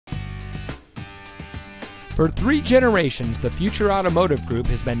For 3 generations, the Future Automotive Group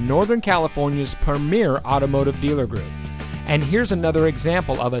has been Northern California's premier automotive dealer group. And here's another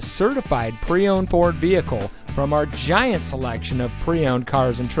example of a certified pre-owned Ford vehicle from our giant selection of pre-owned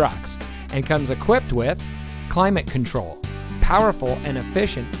cars and trucks, and comes equipped with climate control, powerful and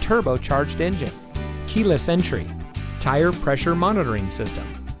efficient turbocharged engine, keyless entry, tire pressure monitoring system,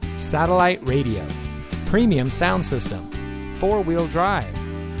 satellite radio, premium sound system, 4-wheel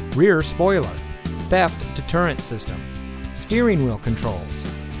drive, rear spoiler, theft deterrent system, steering wheel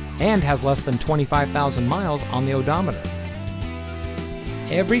controls, and has less than 25,000 miles on the odometer.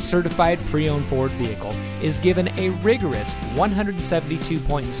 Every certified pre-owned Ford vehicle is given a rigorous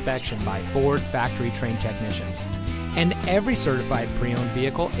 172-point inspection by Ford factory-trained technicians. And every certified pre-owned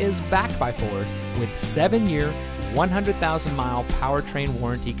vehicle is backed by Ford with 7-year, 100,000-mile powertrain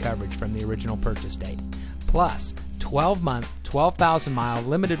warranty coverage from the original purchase date, plus 12-month, 12,000-mile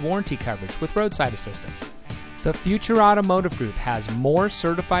limited warranty coverage with roadside assistance. The Future Automotive Group has more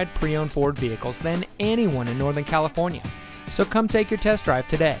certified pre-owned Ford vehicles than anyone in Northern California. So come take your test drive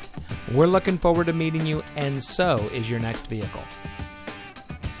today. We're looking forward to meeting you, and so is your next vehicle.